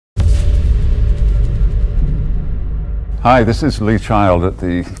Hi, this is Lee Child at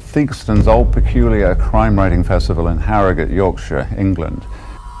the Theakston's Old Peculier Crime Writing Festival in Harrogate, Yorkshire, England.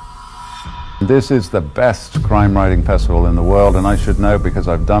 This is the best crime writing festival in the world, and I should know because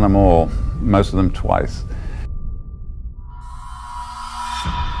I've done them all, most of them twice.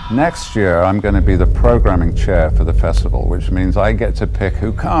 Next year I'm going to be the programming chair for the festival, which means I get to pick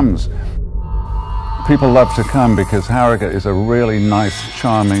who comes. People love to come because Harrogate is a really nice,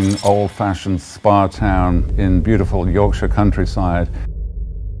 charming, old-fashioned spa town in beautiful Yorkshire countryside.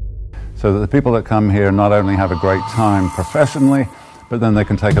 So that the people that come here not only have a great time professionally, but then they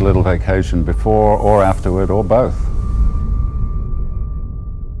can take a little vacation before or afterward, or both.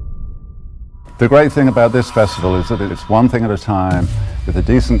 The great thing about this festival is that it's one thing at a time, with a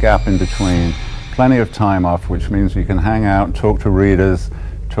decent gap in between, plenty of time off, which means you can hang out, talk to readers,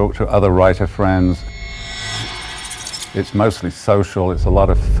 talk to other writer friends. It's mostly social, it's a lot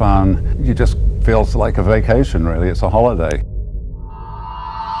of fun. You just feels like a vacation, really. It's a holiday.